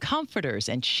 Everything from comforters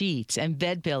and sheets and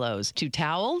bed pillows to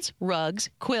towels, rugs,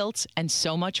 quilts, and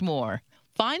so much more.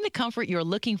 Find the comfort you're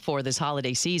looking for this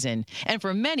holiday season and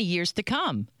for many years to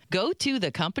come. Go to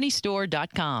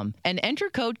thecompanystore.com and enter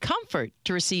code COMFORT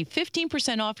to receive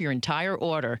 15% off your entire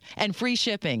order and free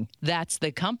shipping. That's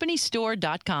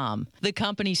thecompanystore.com. The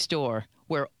Company Store.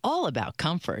 We're all about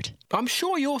comfort. I'm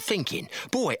sure you're thinking,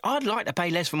 boy, I'd like to pay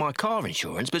less for my car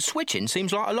insurance, but switching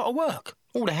seems like a lot of work.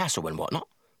 All the hassle and whatnot.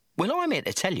 Well, I'm here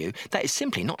to tell you that is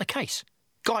simply not the case.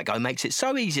 Geico makes it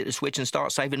so easy to switch and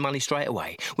start saving money straight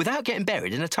away without getting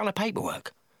buried in a ton of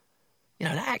paperwork. You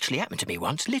know, that actually happened to me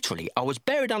once. Literally, I was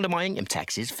buried under my income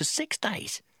taxes for 6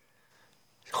 days.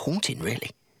 Haunting,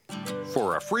 really.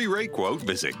 For a free rate quote,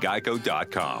 visit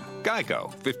geico.com.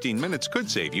 Geico, 15 minutes could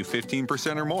save you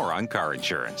 15% or more on car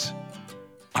insurance.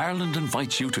 Ireland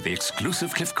invites you to the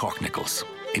exclusive Cliff Corknickles.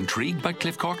 Intrigued by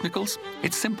Cliff Corknickles?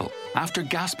 It's simple. After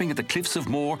gasping at the cliffs of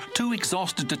Moher, too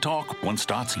exhausted to talk, one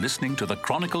starts listening to the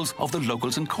chronicles of the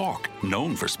locals in Cork,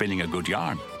 known for spinning a good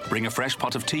yarn. Bring a fresh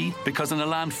pot of tea, because in a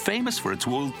land famous for its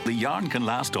wool, the yarn can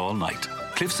last all night.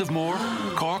 Cliffs of Moher,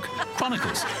 Cork,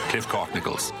 Chronicles, Cliff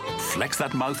Corknickles. Flex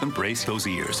that mouth and brace those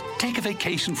ears. Take a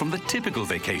vacation from the typical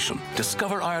vacation.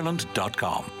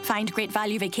 DiscoverIreland.com. Find great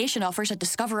value vacation offers at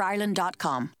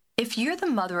DiscoverIreland.com. If you're the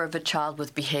mother of a child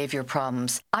with behavior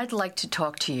problems, I'd like to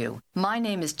talk to you. My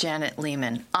name is Janet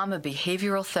Lehman. I'm a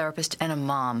behavioral therapist and a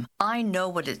mom. I know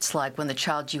what it's like when the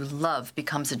child you love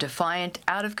becomes a defiant,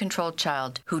 out-of-control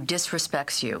child who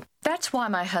disrespects you. That's why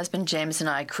my husband James and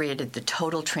I created the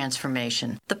Total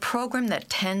Transformation, the program that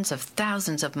tens of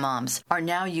thousands of moms are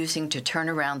now using to turn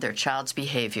around their child's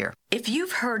behavior. If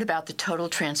you've heard about the Total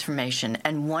Transformation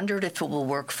and wondered if it will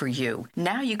work for you,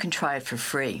 now you can try it for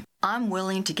free. I'm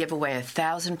willing to give away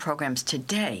 1,000 programs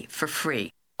today for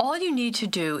free. All you need to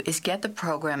do is get the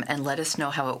program and let us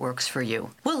know how it works for you.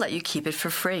 We'll let you keep it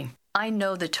for free. I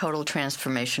know the Total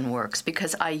Transformation works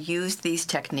because I used these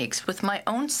techniques with my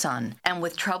own son and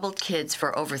with troubled kids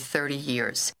for over 30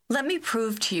 years. Let me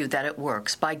prove to you that it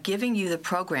works by giving you the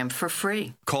program for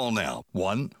free. Call now.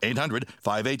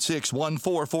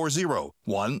 1-800-586-1440.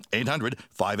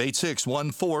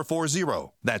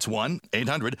 1-800-586-1440. That's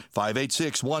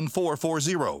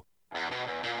 1-800-586-1440.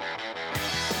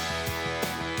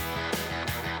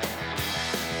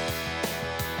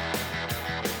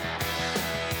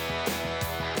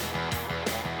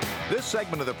 This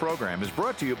segment of the program is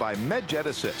brought to you by MedJet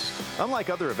Assist. Unlike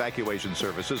other evacuation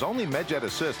services, only MedJet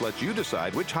Assist lets you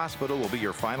decide which hospital will be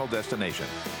your final destination.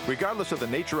 Regardless of the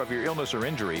nature of your illness or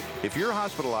injury, if you're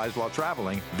hospitalized while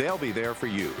traveling, they'll be there for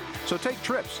you. So take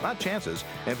trips, not chances,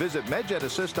 and visit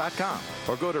MedJetAssist.com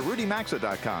or go to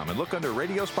RudyMaxa.com and look under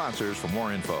radio sponsors for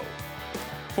more info.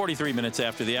 43 minutes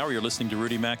after the hour, you're listening to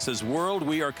Rudy Maxa's World.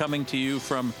 We are coming to you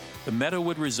from the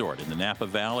Meadowood Resort in the Napa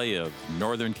Valley of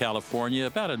Northern California,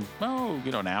 about an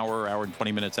hour and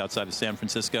 20 minutes outside of San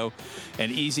Francisco.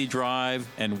 An easy drive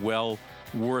and well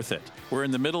worth it. We're in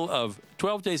the middle of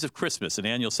 12 Days of Christmas, an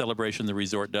annual celebration the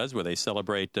resort does where they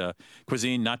celebrate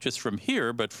cuisine not just from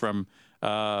here, but from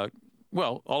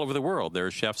all over the world. There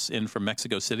are chefs in from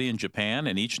Mexico City and Japan,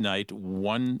 and each night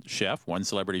one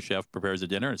celebrity chef, prepares a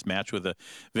dinner. It's matched with a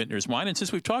vintner's wine. And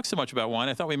since we've talked so much about wine,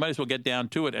 I thought we might as well get down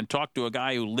to it and talk to a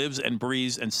guy who lives and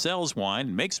breathes and sells wine,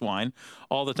 and makes wine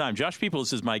all the time. Josh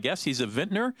Peoples is my guest. He's a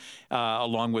vintner,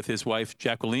 along with his wife,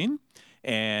 Jacqueline.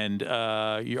 And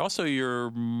you're also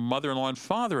your mother-in-law and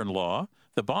father-in-law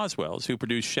the Boswells, who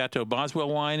produce Chateau Boswell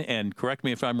wine. And correct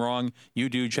me if I'm wrong, you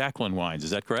do Jacqueline wines.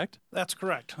 Is that correct? That's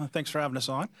correct. Thanks for having us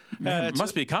on. It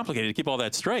must be complicated to keep all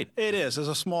that straight. It is. As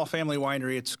a small family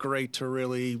winery, it's great to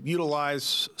really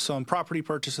utilize some property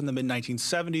purchased in the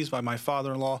mid-1970s by my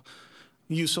father-in-law.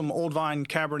 Use some old vine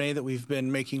Cabernet that we've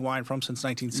been making wine from since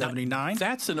 1979. Now,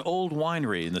 that's an old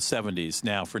winery in the 70s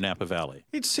now for Napa Valley.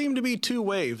 It seemed to be two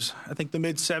waves. I think the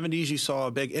mid-70s, you saw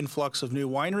a big influx of new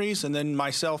wineries, and then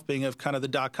myself being of kind of the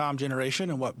dot-com generation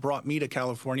and what brought me to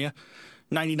California.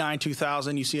 99,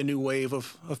 2000, you see a new wave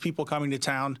of people coming to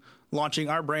town, launching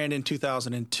our brand in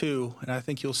 2002, and I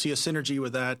think you'll see a synergy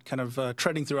with that kind of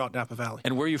treading throughout Napa Valley.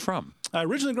 And where are you from? I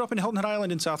originally grew up in Hilton Head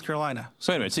Island in South Carolina.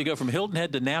 Wait a minute, so you go from Hilton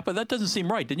Head to Napa? That doesn't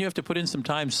seem right. Didn't you have to put in some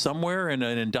time somewhere in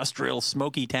an industrial,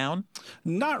 smoky town?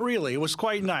 Not really. It was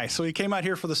quite nice. So we came out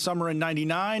here for the summer in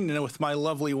 99 and with my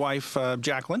lovely wife,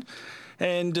 Jacqueline,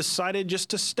 and decided just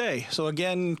to stay. So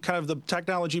again, kind of the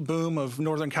technology boom of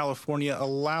Northern California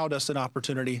allowed us an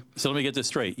opportunity. So let me get this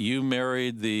straight. You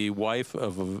married the wife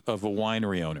of a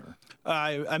winery owner.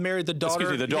 I married the daughter.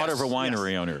 Excuse me, the daughter of a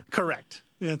winery owner. Correct.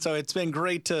 And so it's been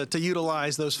great to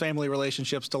utilize those family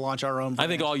relationships to launch our own brand.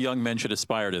 I think all young men should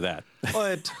aspire to that. Well,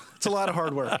 it's a lot of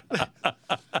hard work.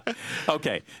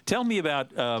 Okay. Tell me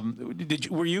about,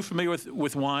 were you familiar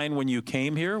with wine when you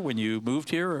came here, when you moved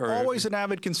here? Or? Always an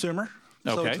avid consumer.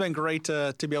 So Okay. it's been great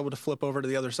to be able to flip over to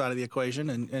the other side of the equation.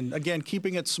 And again,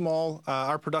 keeping it small,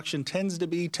 our production tends to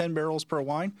be 10 barrels per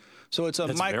wine. So it's a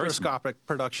That's very microscopic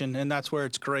production, and that's where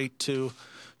it's great to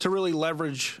really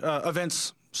leverage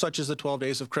events such as the 12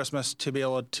 Days of Christmas to be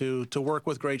able to work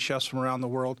with great chefs from around the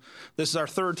world. This is our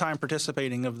third time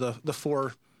participating of the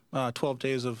four 12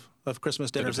 Days of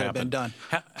Christmas dinners that have been done.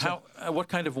 What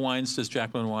kind of wines does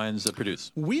Jacqueline Wines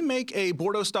produce? We make a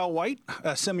Bordeaux-style white,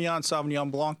 a Semillon Sauvignon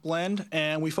Blanc blend,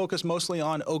 and we focus mostly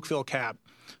on Oakville Cab.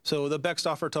 So the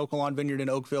Beckstoffer To Kalon Vineyard in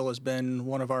Oakville has been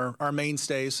one of our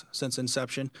mainstays since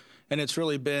inception, and it's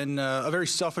really been a very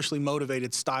selfishly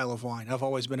motivated style of wine. I've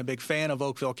always been a big fan of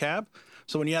Oakville Cab.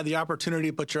 So when you have the opportunity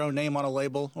to put your own name on a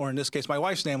label, or in this case, my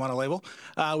wife's name on a label,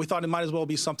 we thought it might as well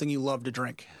be something you love to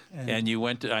drink. And you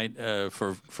went to,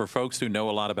 for folks who know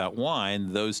a lot about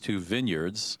wine, those two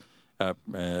vineyards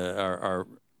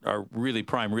are really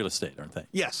prime real estate, aren't they?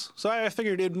 Yes. So I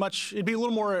figured it'd be a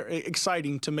little more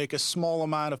exciting to make a small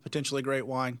amount of potentially great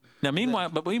wine. Now,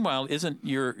 meanwhile, isn't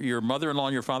your mother-in-law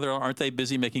and your father, aren't they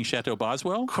busy making Chateau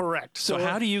Boswell? Correct. So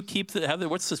how do you keep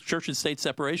what's the church and state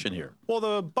separation here? Well,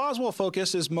 the Boswell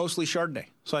focus is mostly Chardonnay.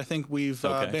 So I think we've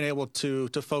been able to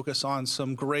focus on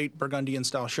some great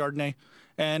Burgundian-style Chardonnay.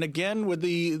 And again, with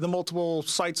the multiple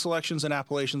site selections and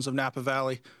appellations of Napa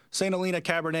Valley, St. Helena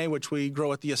Cabernet, which we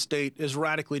grow at the estate, is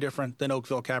radically different than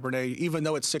Oakville Cabernet, even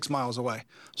though it's 6 miles away.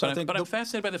 So I'm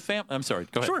fascinated by the family. I'm sorry,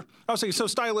 go ahead. Sure. I was saying, so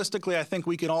stylistically, I think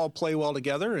we can all play well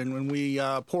together. And when we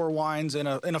pour wines in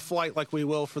a flight like we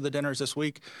will for the dinners this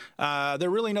week, there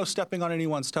really no stepping on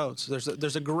anyone's toes.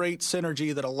 There's a great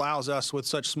synergy that allows us with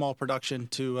such small production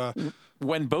to.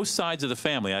 When both sides of the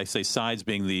family, I say sides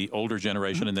being the older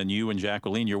generation, and then you and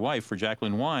Jacqueline, your wife, for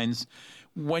Jacqueline Wines,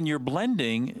 when you're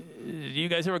blending, do you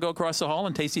guys ever go across the hall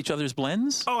and taste each other's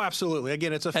blends? Oh, absolutely.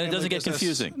 Again, it's a family And it doesn't get business.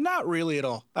 confusing? Not really at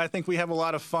all. I think we have a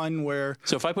lot of fun where...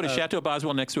 So if I put a Chateau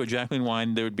Boswell next to a Jacqueline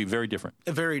Wine, they would be very different.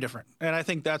 Very different. And I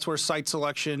think that's where site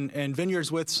selection and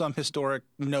vineyards with some historic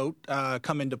note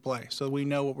come into play. So we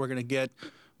know what we're going to get.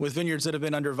 With vineyards that have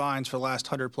been under vines for the last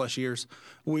 100-plus years,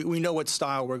 we know what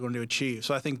style we're going to achieve.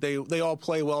 So I think they all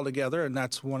play well together, and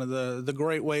that's one of the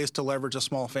great ways to leverage a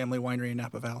small family winery in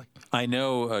Napa Valley. I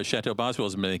know Chateau Boswell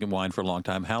has been making wine for a long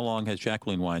time. How long has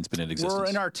Jacqueline Wines been in existence? We're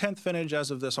in our 10th vintage as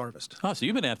of this harvest. Oh, so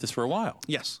you've been at this for a while.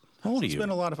 Yes. How old are It's you?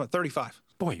 been a lot of fun. 35.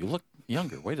 Boy, you look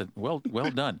younger. Well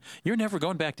done. You're never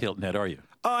going back to Hilton Head, are you?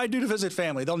 I do to visit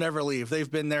family. They'll never leave.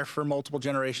 They've been there for multiple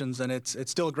generations, and it's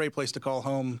still a great place to call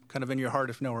home, kind of in your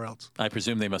heart, if nowhere else. I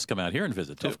presume they must come out here and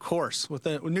visit, too. Of course. With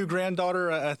the new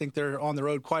granddaughter, I think they're on the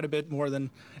road quite a bit more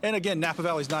than... And again, Napa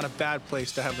Valley's not a bad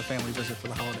place to have the family visit for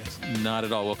the holidays. Not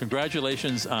at all. Well,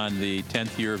 congratulations on the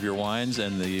 10th year of your wines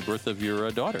and the birth of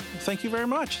your daughter. Thank you very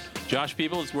much. Josh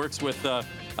Peebles works with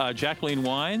Jacqueline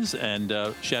Wines and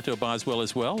Chateau Boswell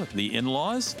as well, the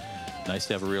in-laws. Nice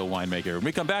to have a real winemaker. When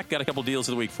we come back, got a couple deals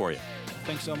of the week for you.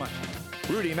 Thanks so much.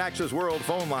 Rudy Maxa's World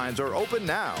phone lines are open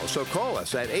now, so call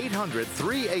us at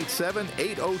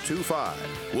 800-387-8025.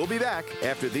 We'll be back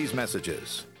after these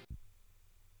messages.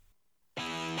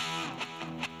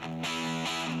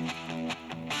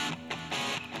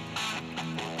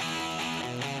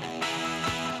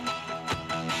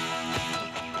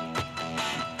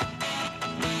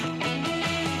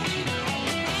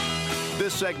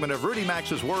 This segment of Rudy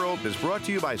Max's World is brought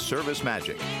to you by Service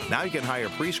Magic. Now you can hire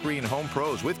pre-screened home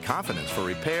pros with confidence for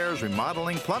repairs,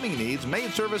 remodeling, plumbing needs,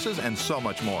 maid services, and so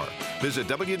much more. Visit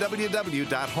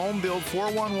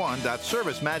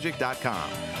www.homebuild411.servicemagic.com.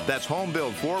 That's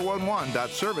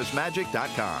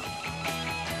homebuild411.servicemagic.com.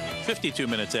 52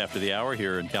 minutes after the hour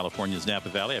here in California's Napa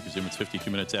Valley. I presume it's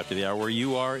 52 minutes after the hour where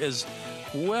you are as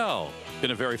well.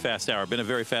 Been a very fast hour. But I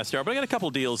got a couple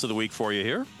deals of the week for you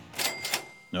here.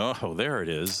 Oh, there it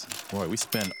is. Boy, we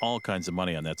spend all kinds of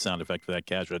money on that sound effect for that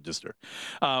cash register.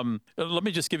 Let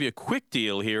me just give you a quick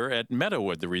deal here at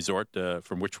Meadowood, the resort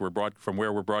from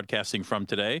where we're broadcasting from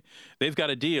today. They've got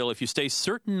a deal. If you stay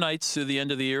certain nights through the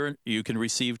end of the year, you can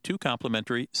receive 2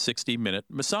 complimentary 60-minute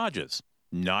massages.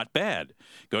 Not bad.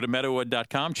 Go to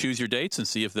Meadowood.com, choose your dates, and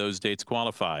see if those dates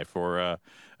qualify for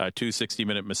 2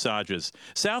 60-minute massages.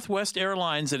 Southwest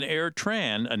Airlines and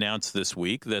AirTran announced this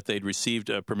week that they'd received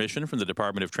permission from the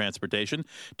Department of Transportation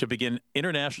to begin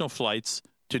international flights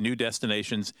to new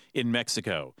destinations in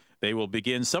Mexico.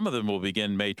 Some of them will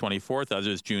begin May 24th,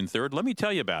 others June 3rd. Let me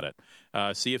tell you about it.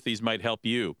 See if these might help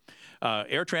you.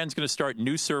 AirTran's going to start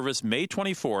new service May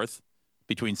 24th.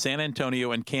 Between San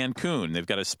Antonio and Cancun. They've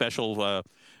got a special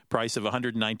price of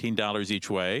 $119 each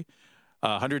way.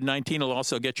 $119 will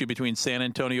also get you between San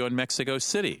Antonio and Mexico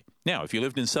City. Now, if you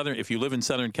live in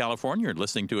Southern California and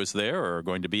listening to us there or are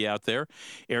going to be out there,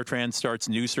 AirTran starts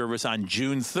new service on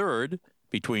June 3rd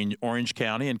between Orange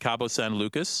County and Cabo San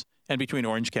Lucas and between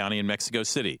Orange County and Mexico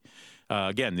City.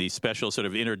 Again, the special sort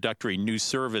of introductory new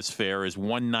service fare is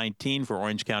 $119 for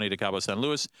Orange County to Cabo San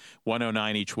Luis,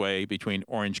 $109 each way between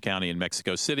Orange County and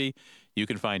Mexico City. You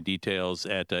can find details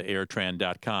at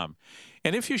airtran.com.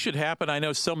 And if you should happen, I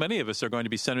know so many of us are going to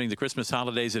be spending the Christmas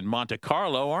holidays in Monte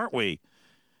Carlo, aren't we?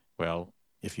 Well,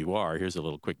 if you are, here's a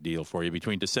little quick deal for you.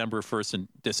 Between December 1st and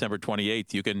December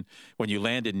 28th, when you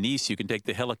land in Nice, you can take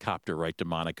the helicopter right to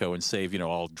Monaco and save,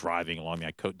 all driving along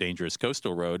that dangerous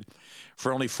coastal road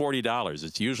for only $40.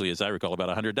 It's usually, as I recall, about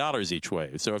 $100 each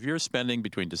way. So if you're spending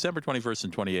between December 21st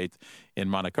and 28th in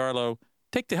Monte Carlo,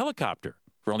 take the helicopter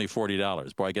for only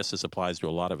 $40. Boy, I guess this applies to a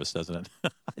lot of us, doesn't it?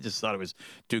 I just thought it was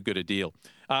too good a deal.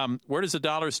 Where does the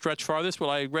dollar stretch farthest?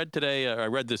 Well, I read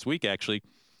this week, actually,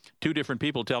 2 different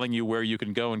people telling you where you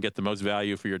can go and get the most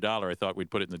value for your dollar. I thought we'd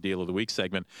put it in the Deal of the Week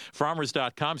segment.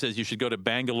 Farmers.com says you should go to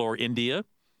Bangalore, India,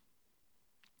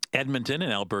 Edmonton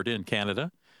in Alberta in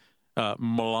Canada,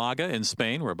 Malaga in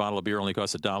Spain, where a bottle of beer only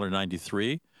costs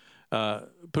 $1.93,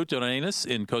 Punta Arenas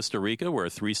in Costa Rica, where a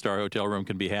 3-star hotel room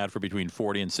can be had for between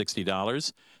 $40 and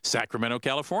 $60, Sacramento,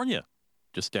 California,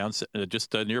 just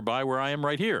nearby where I am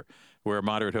right here, where a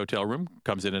moderate hotel room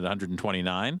comes in at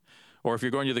 $129. Or if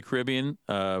you're going to the Caribbean,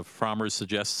 Farmers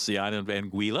suggests the island of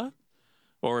Anguilla.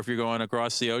 Or if you're going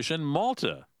across the ocean,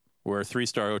 Malta, where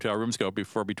 3-star hotel rooms go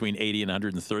for between $80 and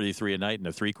 $133 a night, and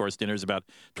a 3-course dinner is about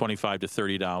 $25 to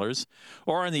 $30.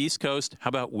 Or on the East Coast, how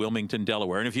about Wilmington,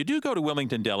 Delaware? And if you do go to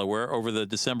Wilmington, Delaware over the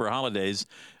December holidays,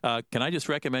 can I just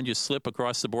recommend you slip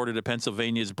across the border to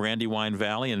Pennsylvania's Brandywine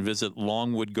Valley and visit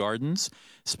Longwood Gardens?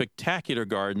 Spectacular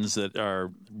gardens that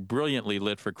are brilliantly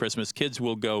lit for Christmas. Kids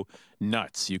will go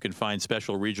nuts. You can find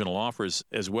special regional offers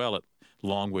as well at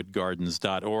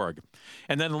longwoodgardens.org.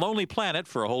 And then Lonely Planet,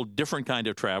 for a whole different kind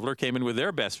of traveler, came in with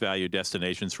their best value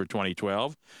destinations for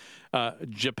 2012.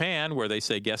 Japan, where they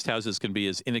say guest houses can be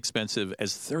as inexpensive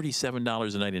as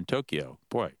 $37 a night in Tokyo.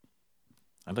 Boy,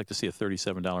 I'd like to see a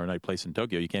 $37 a night place in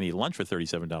Tokyo. You can't eat lunch for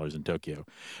 $37 in Tokyo.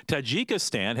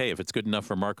 Tajikistan, hey, if it's good enough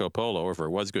for Marco Polo, or if it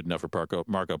was good enough for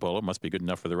Marco Polo, it must be good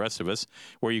enough for the rest of us,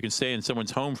 where you can stay in someone's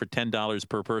home for $10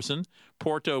 per person.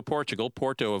 Porto, Portugal.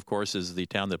 Porto, of course, is the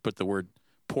town that put the word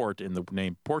port in the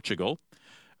name Portugal.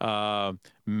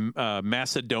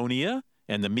 Macedonia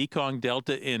and the Mekong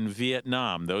Delta in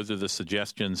Vietnam. Those are the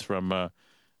suggestions from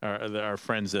our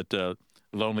friends at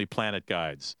Lonely Planet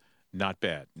Guides. Not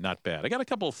bad, not bad. I got a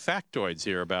couple of factoids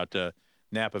here about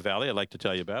Napa Valley I'd like to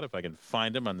tell you about, if I can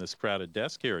find them on this crowded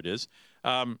desk. Here it is.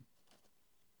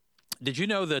 Did you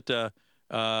know that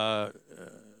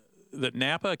that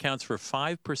Napa accounts for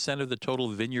 5% of the total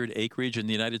vineyard acreage in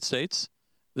the United States?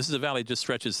 This is a valley that just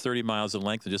stretches 30 miles in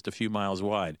length and just a few miles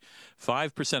wide.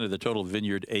 5% of the total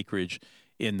vineyard acreage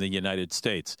in the United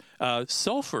States.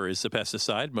 Sulfur is the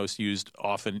pesticide most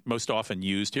often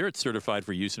used here. It's certified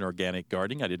for use in organic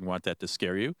gardening. I didn't want that to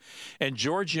scare you. And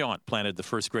George Yount planted the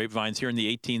first grapevines here in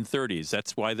the 1830s.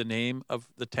 That's why the name of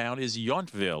the town is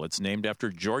Yountville. It's named after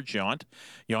George Yount.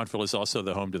 Yountville is also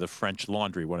the home to the French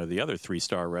Laundry, one of the other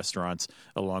 3-star restaurants,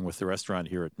 along with the restaurant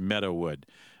here at Meadowood.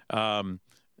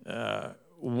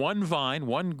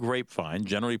 One grapevine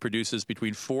generally produces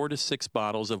between 4 to 6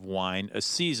 bottles of wine a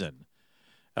season.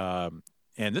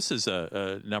 And this is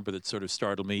a number that sort of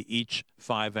startled me. Each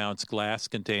 5-ounce glass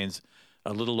contains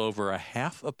a little over a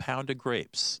half a pound of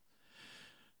grapes.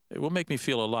 It will make me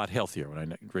feel a lot healthier when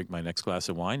I drink my next glass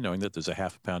of wine, knowing that there's a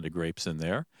half a pound of grapes in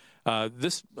there.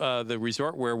 The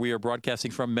resort where we are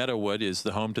broadcasting from, Meadowood, is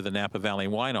the home to the Napa Valley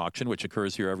Wine Auction, which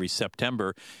occurs here every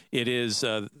September. It is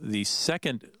the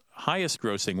second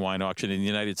highest-grossing wine auction in the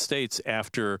United States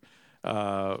after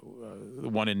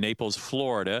one in Naples,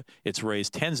 Florida. It's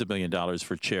raised tens of millions of dollars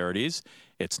for charities.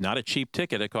 It's not a cheap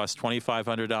ticket. It costs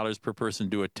 $2,500 per person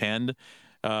to attend.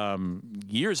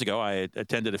 Years ago, I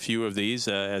attended a few of these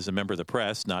as a member of the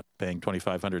press, not paying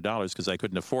 $2,500 because I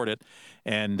couldn't afford it.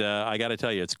 And I got to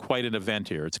tell you, it's quite an event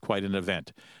here. It's quite an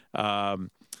event.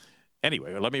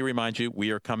 Anyway, let me remind you,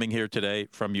 we are coming here today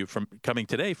from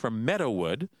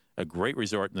Meadowood, a great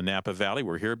resort in the Napa Valley.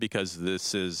 We're here because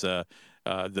this is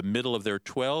the middle of their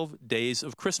 12 Days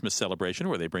of Christmas celebration,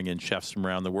 where they bring in chefs from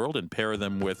around the world and pair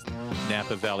them with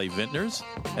Napa Valley vintners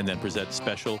and then present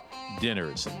special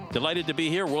dinners. Delighted to be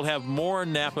here. We'll have more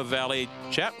Napa Valley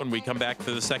chat when we come back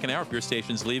for the second hour. If your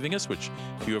station's leaving us, which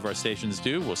a few of our stations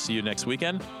do, we'll see you next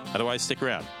weekend. Otherwise, stick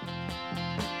around.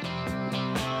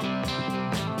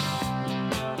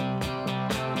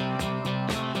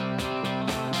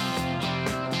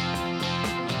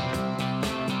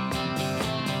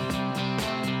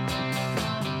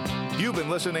 You've been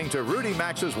listening to Rudy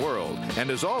Maxa's World, and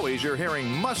as always, you're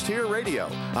hearing Must Hear Radio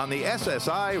on the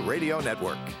SSI Radio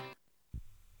Network.